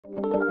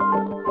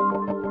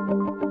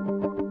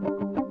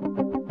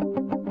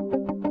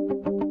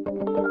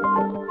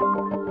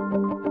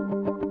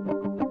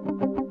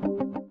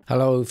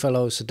Hello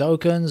fellow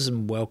Sudokans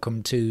and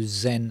welcome to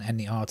Zen and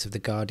the Art of the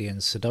Guardian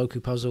Sudoku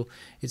Puzzle.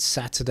 It's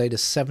Saturday the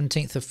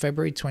 17th of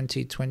February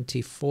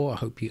 2024. I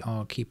hope you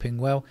are keeping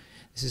well.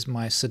 This is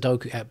my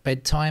Sudoku at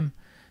bedtime.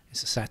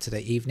 It's a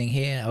Saturday evening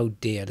here. Oh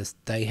dear, this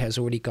day has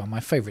already gone. My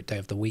favourite day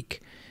of the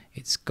week.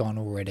 It's gone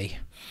already.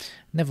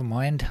 Never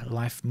mind,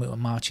 life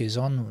marches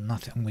on,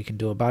 nothing we can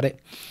do about it.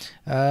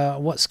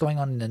 What's going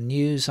on in the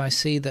news? I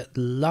see that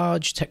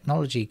large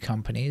technology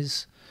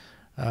companies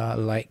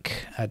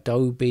like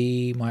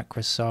Adobe,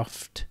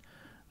 Microsoft,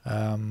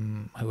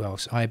 who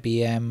else?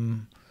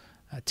 IBM,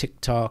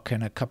 TikTok,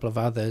 and a couple of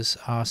others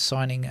are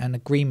signing an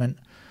agreement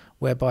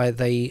whereby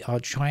they are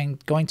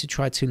going to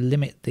try to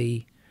limit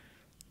the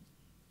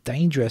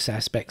dangerous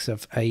aspects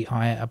of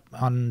AI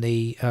on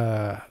the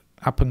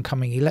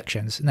up-and-coming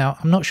elections. Now,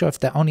 I'm not sure if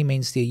that only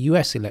means the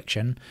US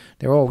election.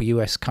 They're all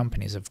US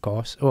companies, of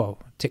course. Well,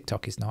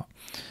 TikTok is not,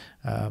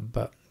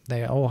 but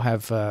they all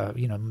have,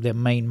 their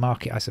main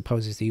market, I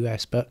suppose, is the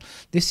US. But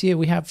this year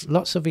we have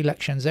lots of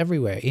elections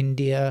everywhere.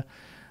 India,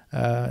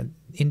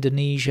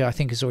 Indonesia, I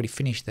think has already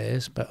finished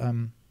theirs, but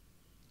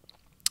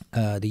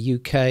the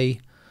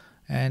UK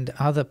and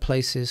other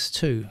places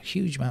too.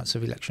 Huge amounts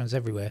of elections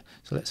everywhere.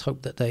 So let's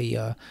hope that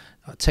they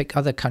take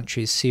other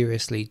countries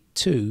seriously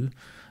too.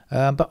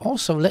 But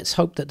also let's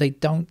hope that they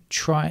don't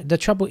try. The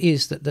trouble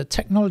is that the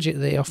technology that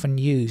they often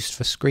use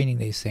for screening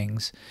these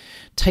things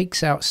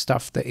takes out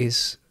stuff that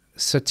is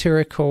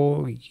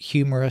satirical,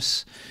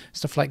 humorous,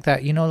 stuff like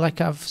that. You know,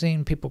 like I've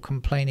seen people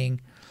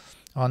complaining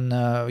on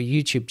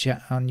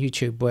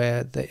YouTube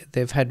where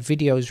they've had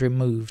videos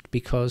removed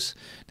because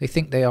they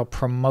think they are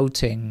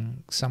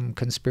promoting some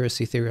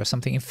conspiracy theory or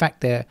something. In fact,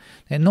 they're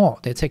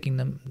not. They're taking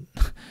them.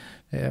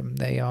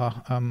 They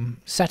are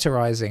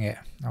satirizing it.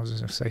 I was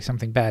going to say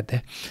something bad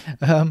there.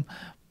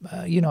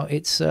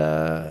 It's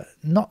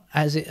not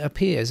as it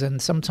appears,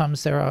 and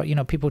sometimes there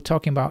are people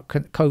talking about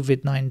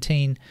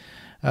COVID-19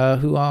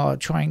 who are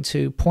trying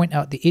to point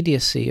out the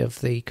idiocy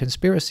of the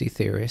conspiracy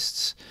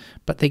theorists,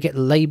 but they get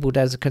labeled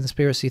as a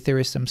conspiracy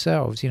theorist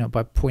themselves,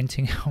 by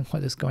pointing out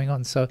what is going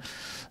on. So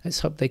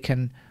let's hope they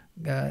can,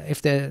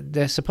 if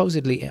they're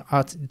supposedly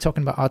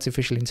talking about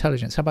artificial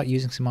intelligence, how about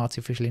using some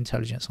artificial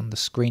intelligence on the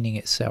screening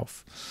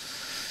itself?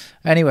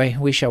 Anyway,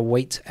 we shall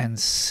wait and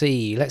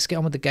see. Let's get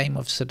on with the game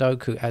of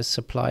Sudoku as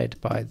supplied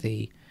by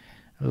the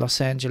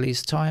Los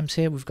Angeles Times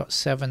here. We've got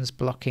sevens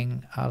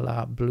blocking a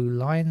la blue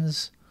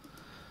lines.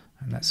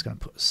 And that's going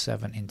to put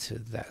 7 into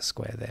that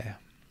square there.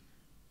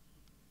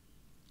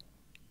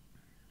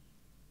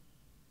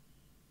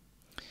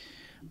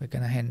 We're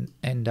going to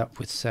end up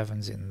with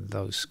 7s in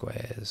those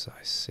squares,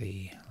 I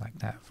see, like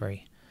that.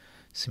 Very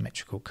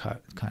symmetrical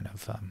kind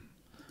of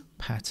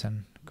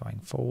pattern going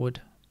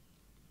forward.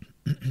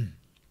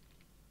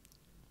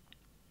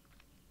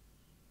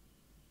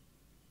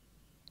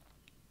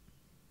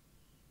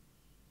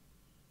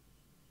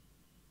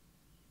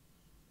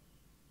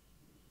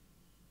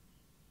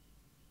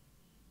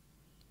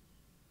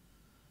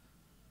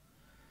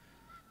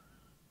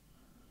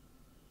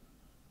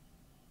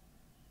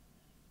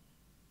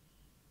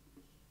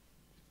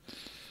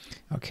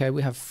 Okay,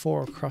 we have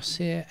 4 across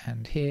here,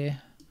 and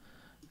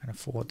a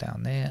 4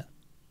 down there.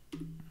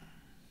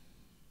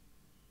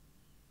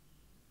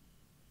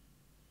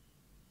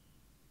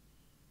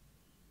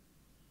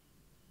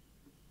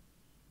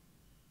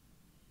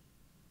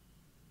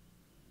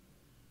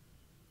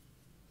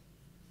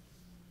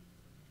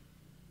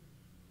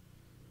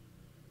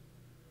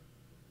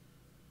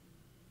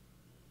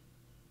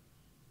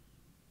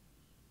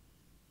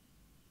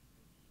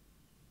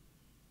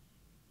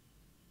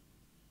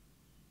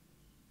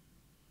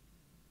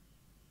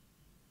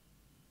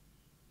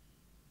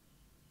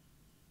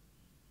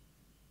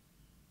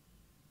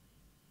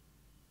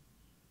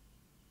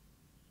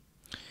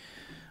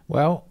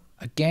 Well,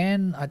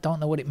 again, I don't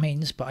know what it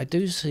means, but I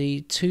do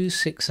see 2,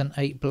 6, and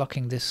 8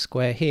 blocking this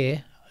square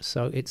here.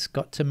 So it's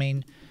got to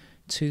mean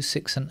 2,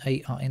 6, and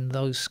 8 are in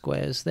those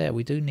squares there.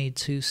 We do need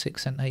 2,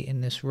 6, and 8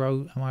 in this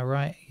row. Am I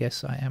right?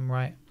 Yes, I am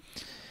right.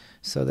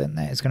 So then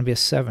that is going to be a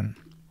 7.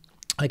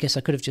 I guess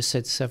I could have just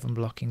said 7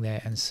 blocking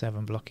there and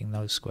 7 blocking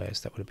those squares.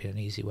 That would have been an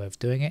easy way of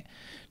doing it.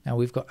 Now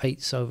we've got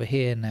 8s over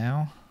here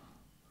now.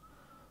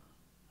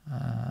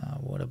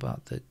 What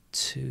about the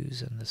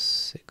 2s and the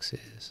 6s?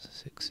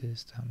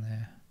 6s down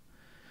there.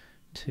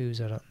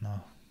 2s, I don't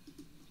know.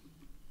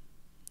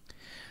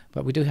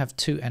 But we do have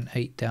 2 and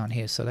 8 down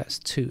here, so that's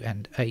 2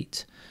 and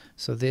 8.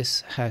 So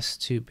this has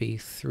to be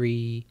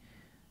 3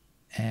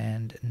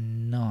 and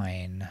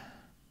 9.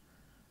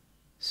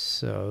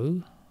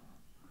 So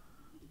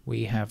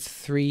we have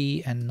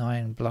 3 and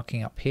 9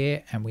 blocking up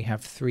here, and we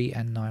have 3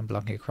 and 9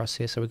 blocking across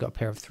here. So we've got a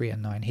pair of 3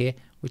 and 9 here,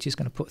 which is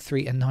going to put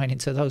 3 and 9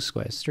 into those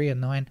squares. 3 and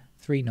 9,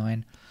 3,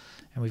 9,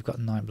 and we've got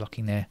 9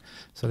 blocking there.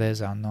 So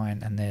there's our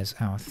 9 and there's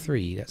our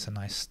 3. That's a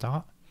nice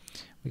start.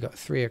 We've got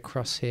 3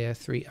 across here,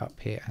 3 up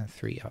here, and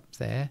 3 up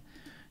there,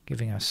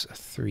 giving us a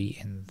 3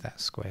 in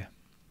that square.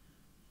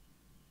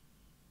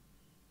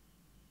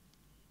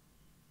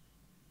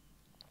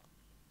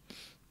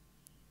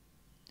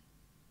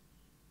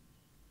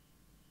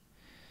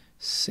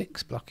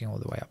 6, blocking all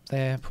the way up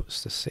there,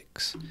 puts the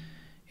 6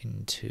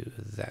 into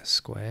that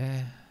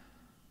square.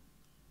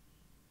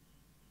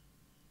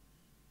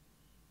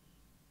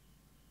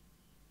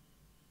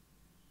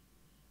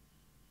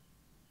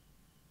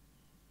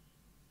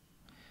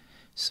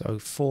 So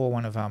 4,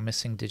 one of our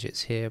missing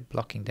digits here,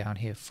 blocking down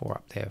here, 4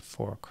 up there,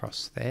 4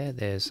 across there.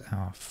 There's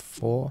our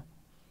 4.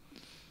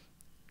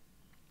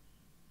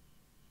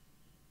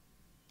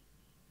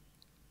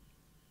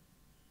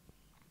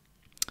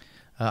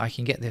 I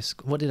can get this,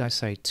 what did I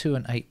say, 2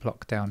 and 8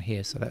 block down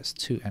here, so that's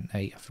 2 and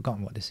 8. I've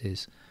forgotten what this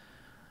is.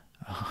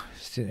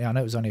 I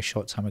know it was only a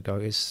short time ago.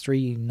 It's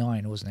 3,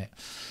 9, wasn't it?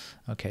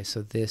 Okay,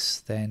 so this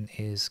then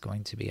is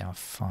going to be our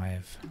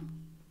 5.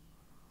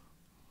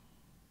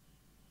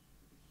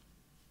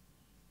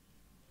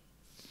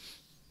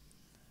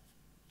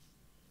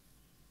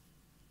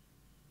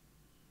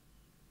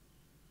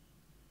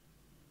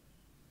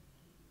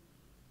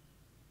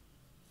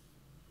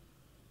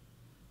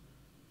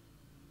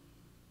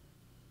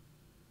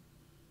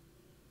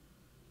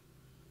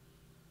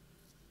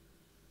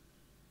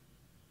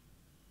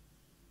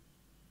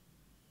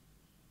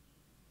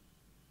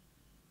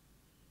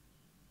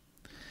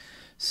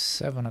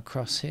 Seven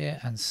across here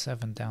and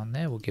 7 down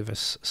there will give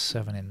us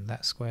 7 in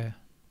that square.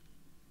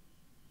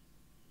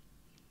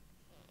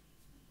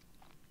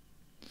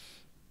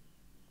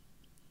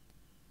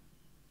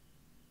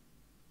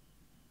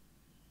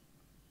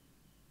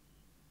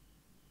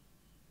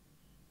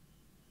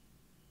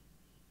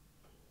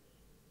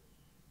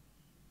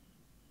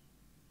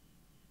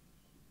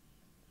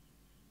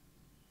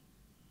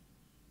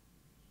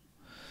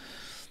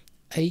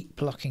 Eight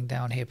blocking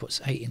down here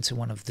puts 8 into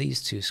one of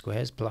these two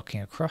squares, blocking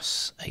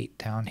across. 8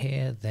 down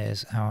here,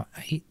 there's our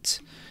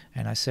 8.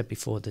 And I said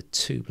before the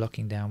 2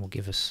 blocking down will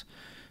give us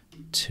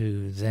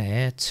 2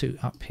 there. 2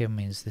 up here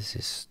means this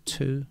is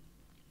 2.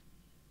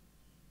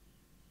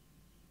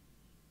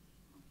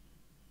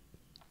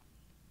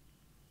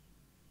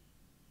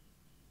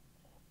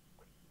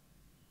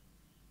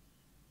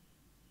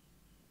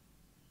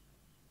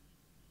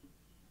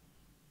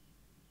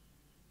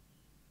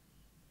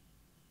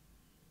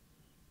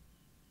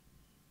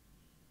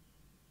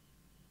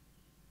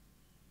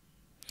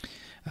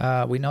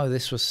 We know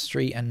this was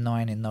 3 and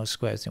 9 in those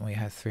squares, and we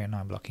had 3 and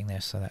 9 blocking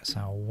there, so that's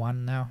our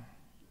 1 now.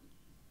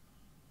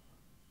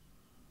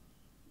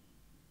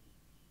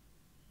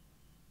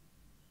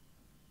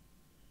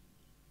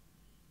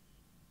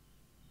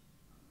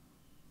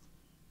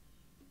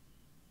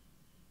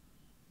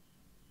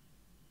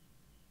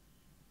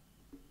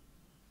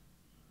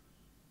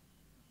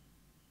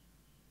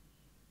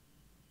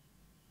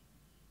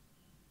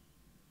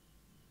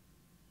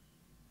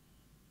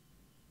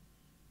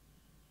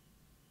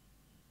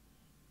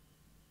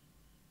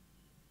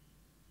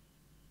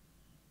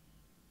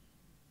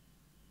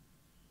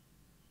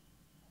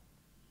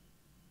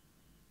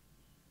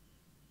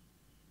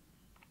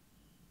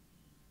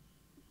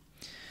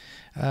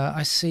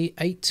 I see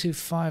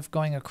 825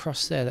 going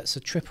across there. That's a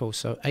triple,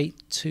 so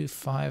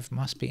 825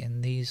 must be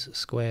in these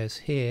squares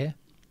here.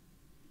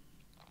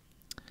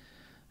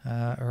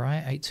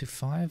 Alright,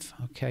 825.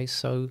 Okay,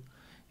 so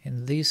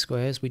in these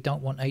squares we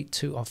don't want 8,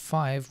 2 or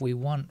 5. We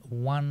want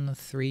 1,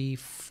 3,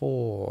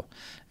 4.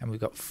 And we've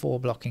got 4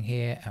 blocking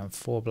here and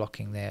 4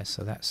 blocking there.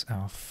 So that's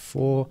our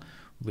 4.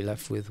 We'll be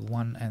left with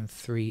 1 and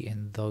 3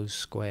 in those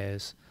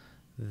squares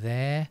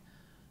there.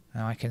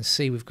 Now I can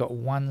see we've got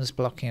 1s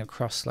blocking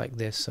across like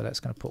this, so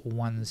that's going to put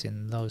 1s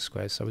in those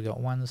squares. So we've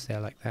got 1s there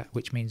like that,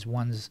 which means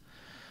 1s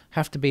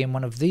have to be in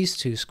one of these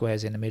two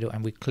squares in the middle,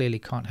 and we clearly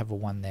can't have a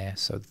 1 there,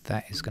 so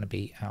that is going to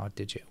be our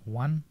digit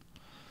 1.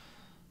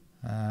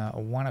 A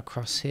 1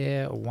 across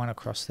here, a 1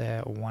 across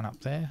there, a 1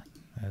 up there.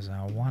 There's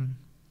our 1.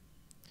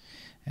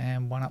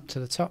 And 1 up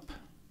to the top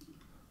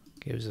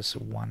gives us a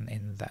 1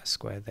 in that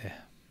square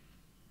there.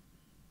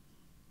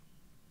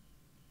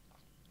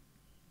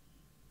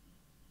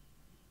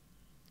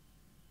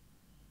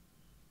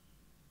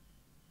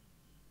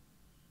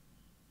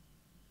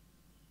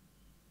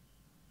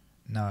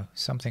 No,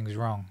 something's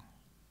wrong.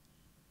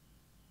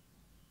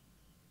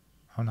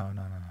 Oh no,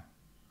 no, no, no.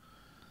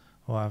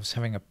 Well, I was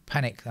having a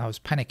panic. I was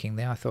panicking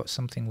there. I thought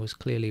something was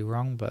clearly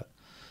wrong, but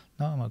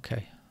no, I'm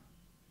okay.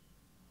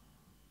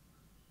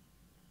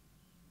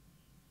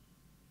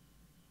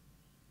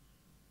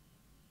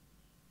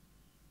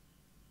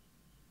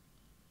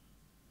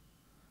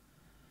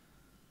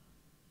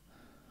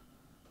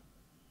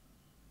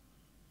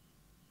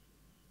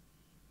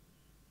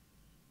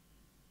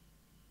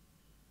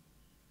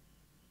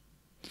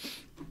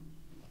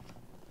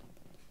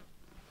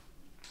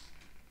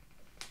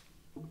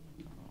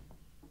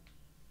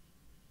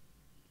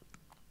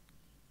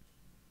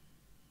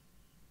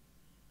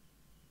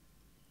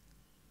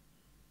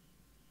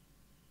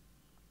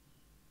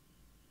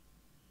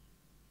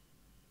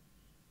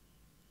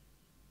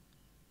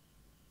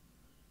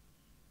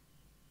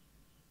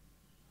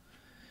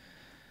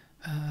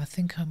 I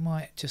think I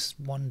might just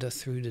wander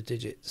through the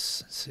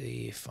digits,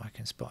 see if I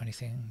can spot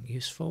anything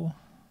useful.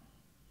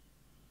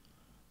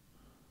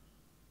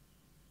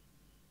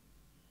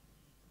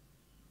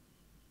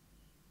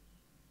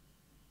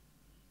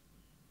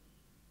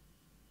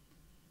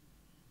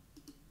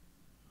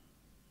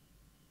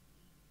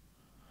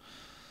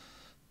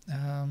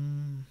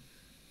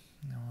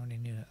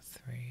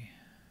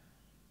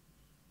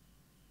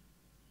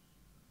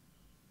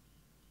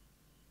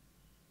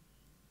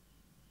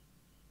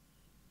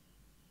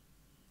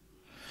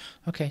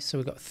 Okay, so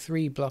we've got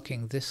 3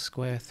 blocking this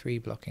square, 3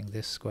 blocking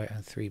this square,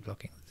 and 3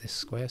 blocking this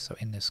square. So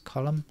in this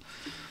column,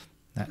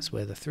 that's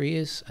where the 3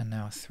 is, and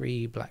now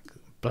 3 black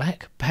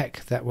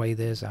back that way.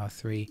 There's our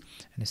 3,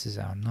 and this is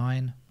our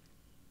 9.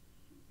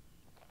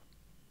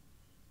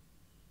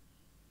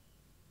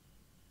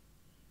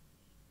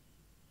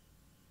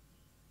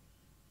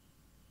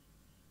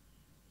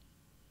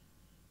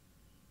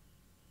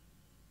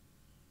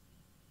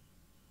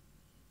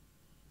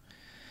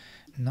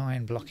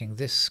 Nine blocking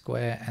this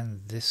square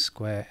and this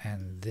square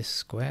and this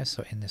square.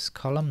 So in this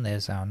column,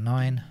 there's our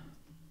 9.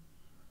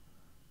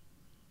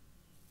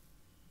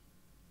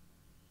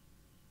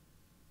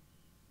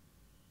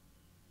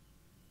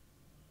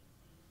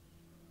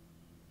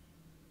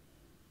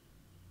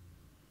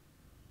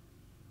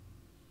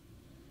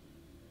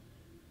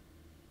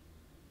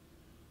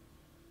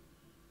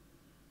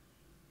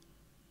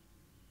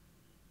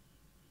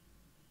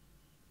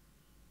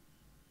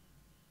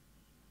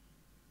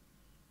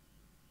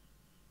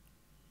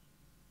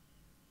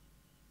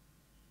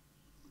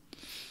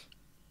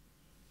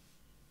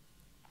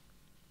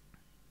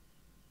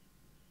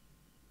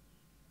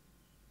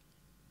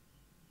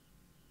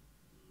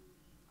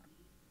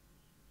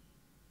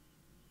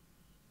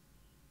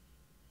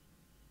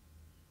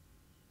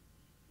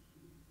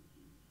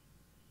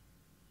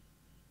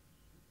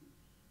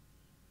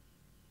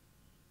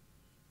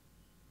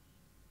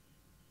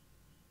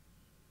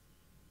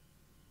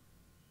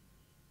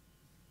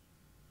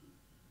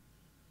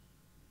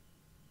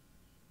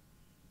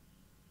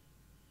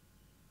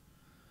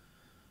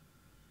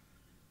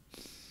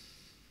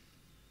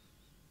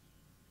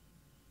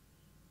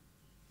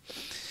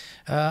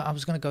 I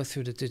was going to go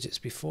through the digits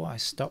before I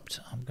stopped.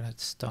 I'm going to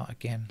start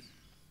again.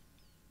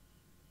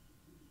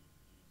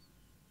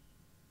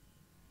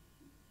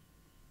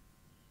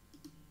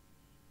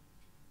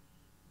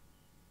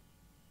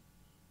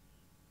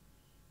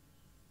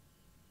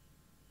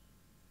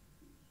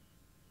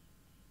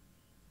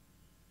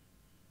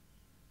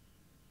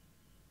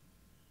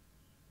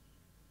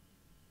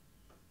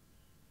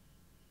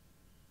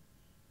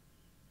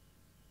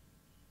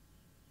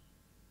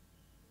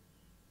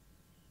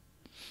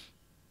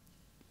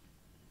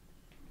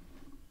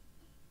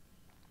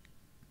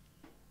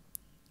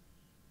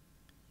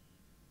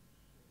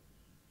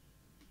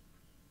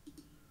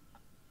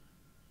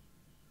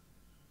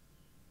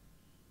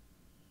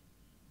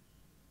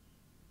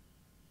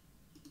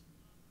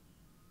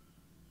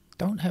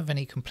 Don't have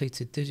any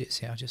completed digits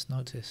here, I just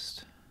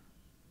noticed.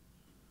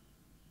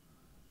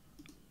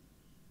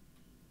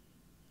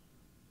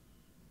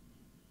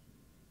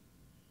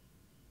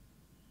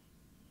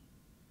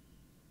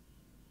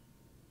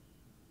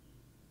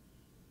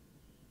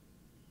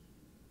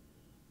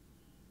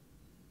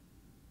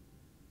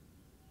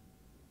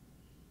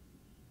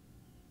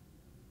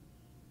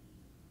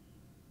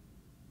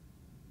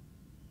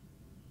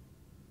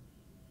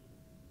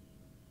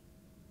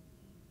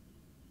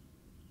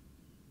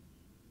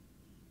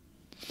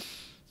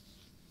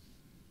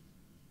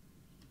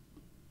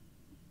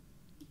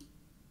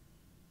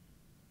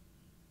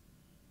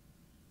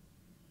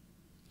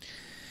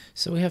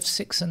 So we have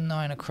 6 and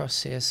 9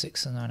 across here,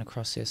 6 and 9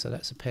 across here, so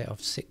that's a pair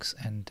of 6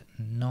 and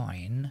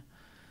 9.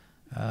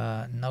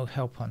 No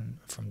help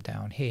from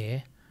down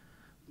here,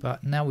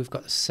 but now we've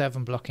got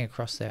 7 blocking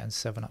across there and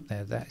 7 up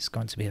there. That is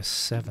going to be a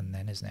 7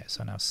 then, isn't it?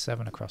 So now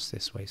 7 across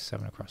this way,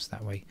 7 across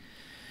that way,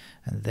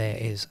 and there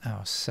is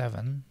our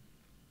 7.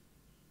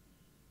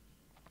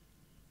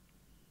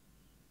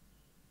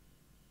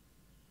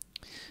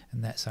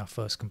 And that's our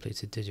first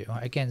completed digit.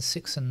 Right, again,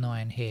 6 and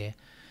 9 here.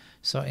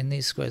 So in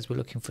these squares, we're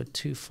looking for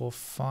 2, 4,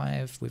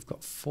 5. We've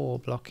got 4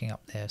 blocking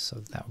up there, so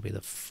that will be the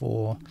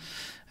 4.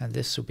 And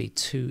this will be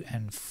 2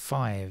 and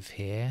 5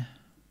 here.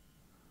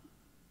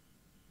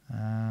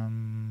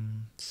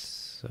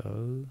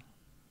 So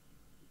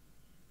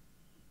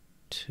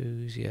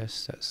 2s,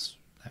 yes,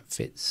 that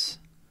fits.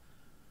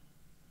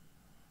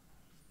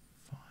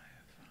 5.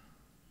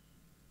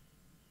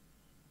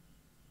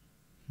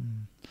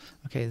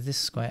 Okay, this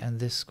square and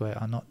this square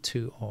are not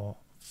 2 or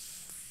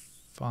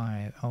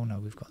 5. Oh no,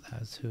 we've got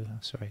that as 2.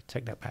 Sorry,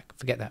 take that back.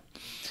 Forget that.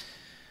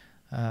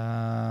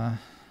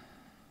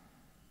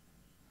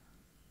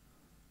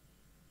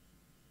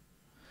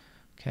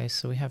 Okay,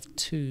 so we have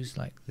 2s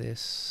like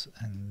this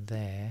and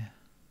there.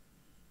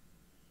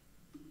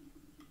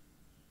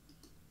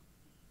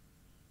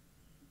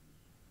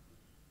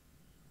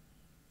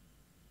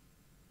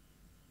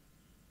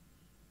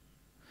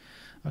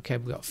 Okay,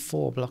 we've got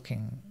 4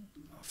 blocking.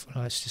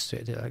 Let's just do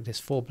it like this.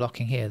 4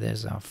 blocking here.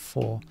 There's our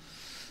 4.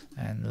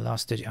 And the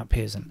last digit up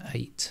here is an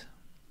 8.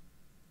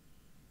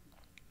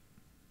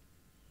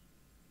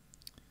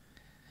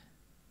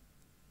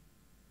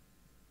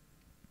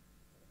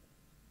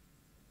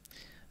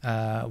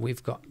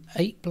 We've got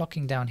 8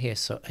 blocking down here,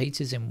 so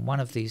 8 is in one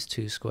of these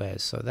 2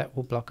 squares, so that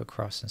will block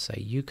across and say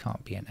you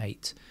can't be an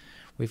 8.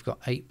 We've got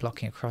 8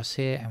 blocking across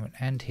here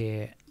and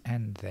here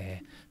and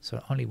there,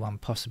 so only one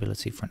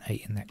possibility for an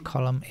 8 in that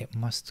column. It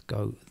must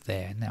go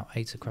there. Now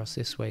 8 across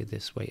this way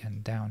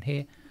and down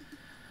here.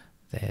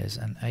 There's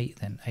an 8,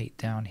 then 8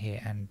 down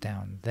here and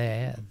down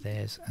there.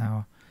 There's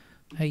our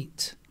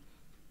 8.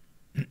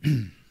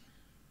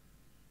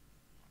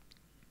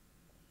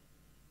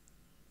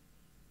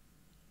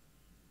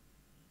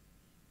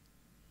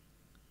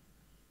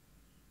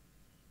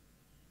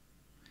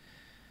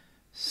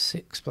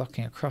 Six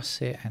blocking across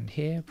here and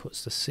here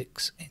puts the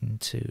 6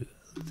 into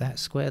that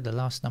square. The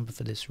last number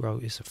for this row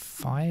is a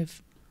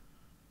 5.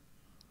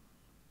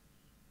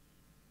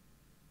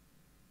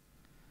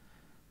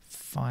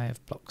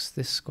 5 blocks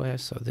this square,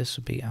 so this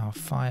would be our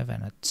 5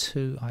 and a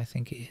 2, I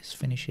think it is,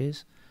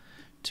 finishes.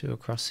 2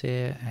 across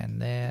here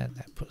and there,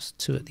 that puts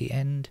 2 at the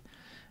end,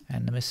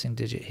 and the missing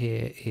digit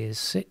here is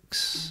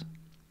 6.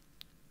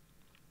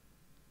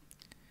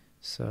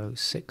 So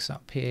 6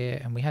 up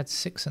here, and we had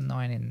 6 and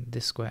 9 in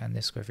this square and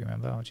this square, if you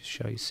remember. I'll just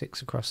show you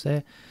 6 across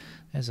there.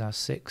 There's our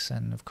 6,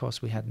 and of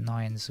course we had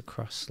 9s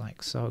across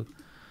like so.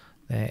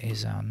 There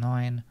is our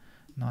 9.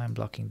 9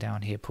 blocking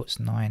down here puts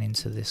 9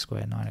 into this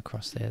square, 9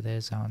 across there.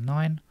 There's our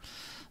 9.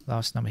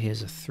 Last number here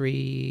is a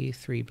 3.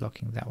 3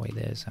 blocking that way.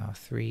 There's our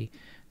 3.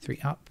 3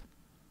 up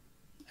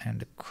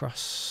and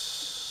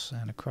across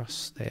and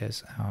across.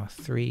 There's our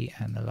 3,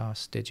 and the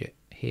last digit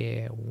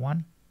here,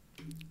 1.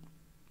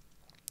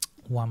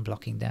 1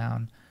 blocking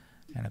down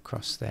and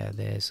across there.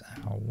 There's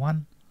our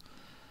 1.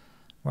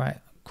 Right,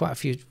 quite a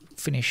few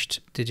finished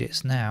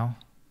digits now.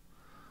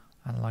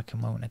 Unlike a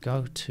moment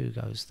ago, 2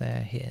 goes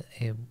there.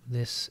 Here,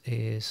 this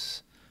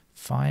is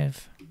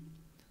 5,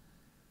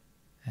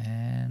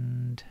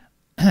 and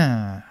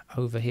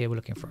over here we're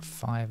looking for a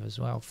 5 as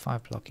well.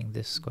 5 blocking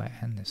this square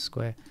and this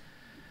square.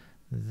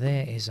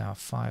 There is our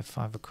 5.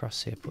 5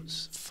 across here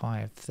puts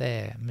 5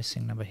 there.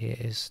 Missing number here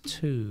is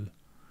 2.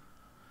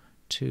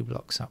 2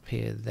 blocks up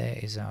here. There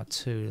is our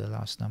 2. The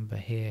last number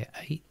here,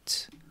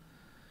 8.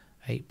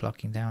 8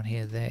 blocking down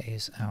here. There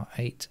is our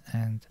 8,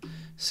 and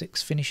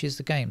 6 finishes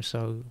the game.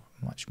 So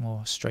much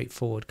more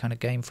straightforward kind of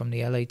game from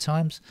the LA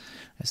Times.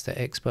 That's the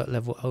expert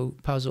level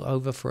puzzle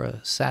over for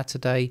a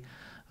Saturday.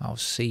 I'll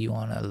see you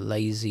on a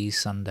lazy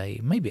Sunday.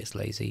 Maybe it's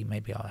lazy.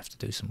 Maybe I'll have to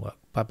do some work.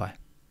 Bye bye.